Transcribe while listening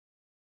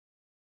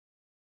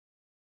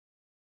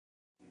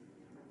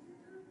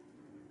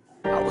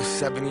was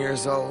 7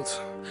 years old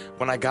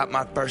when I got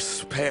my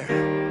first pair,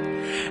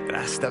 and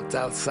I stepped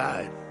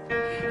outside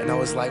and I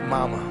was like,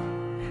 Mama,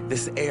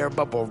 this air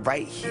bubble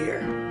right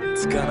here,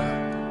 it's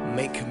gonna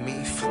make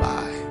me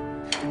fly.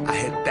 I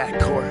hit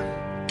that court,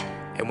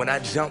 and when I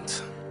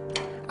jumped,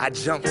 I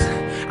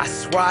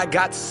swear I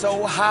got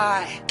so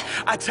high,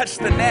 I touched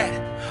the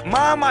net.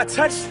 Mom, I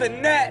touched the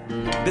net.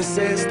 This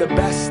is the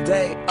best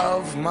day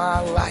of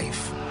my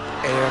life.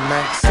 Air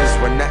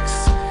Maxes were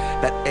next.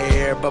 That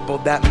air bubble,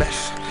 that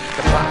mesh,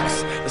 the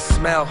box, the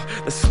smell,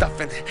 the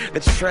stuffing, the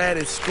tread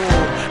at school.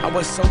 I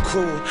was so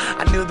cool,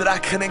 I knew that I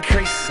couldn't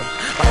crease them.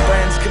 My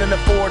friends couldn't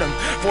afford them.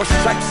 4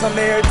 stripes on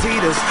their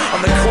Adidas.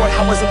 On the court,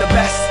 I wasn't the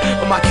best,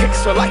 but my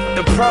kicks were like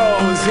the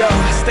pros. Yo,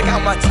 I stick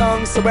out my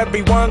tongue so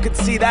everyone could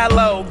see that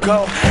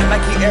logo.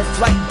 Nike Air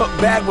Flight book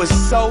bag was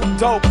so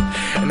dope.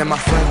 And then my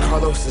friend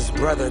Carlos's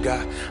brother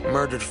got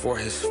murdered for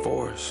his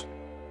 4s.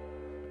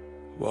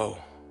 Whoa.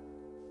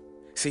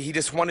 See, he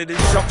just wanted a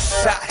jump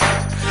shot,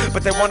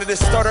 but they wanted to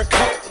start a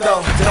cult,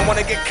 though. Didn't want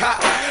to get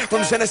caught.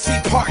 From Genesee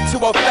Park to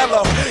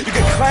Othello, you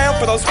could clown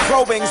for those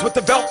probings with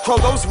the Velcro,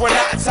 those were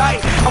not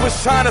tight. I was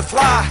trying to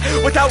fly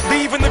without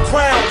leaving the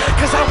ground,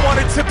 cause I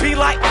wanted to be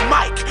like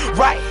Mike,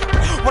 right?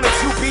 Wanted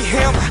to be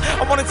him,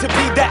 I wanted to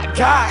be that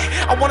guy.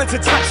 I wanted to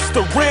touch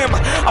the rim,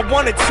 I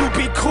wanted to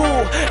be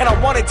cool, and I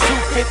wanted to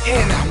fit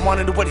in. I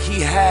wanted what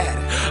he had.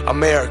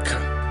 America,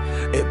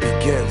 it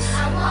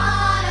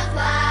begins.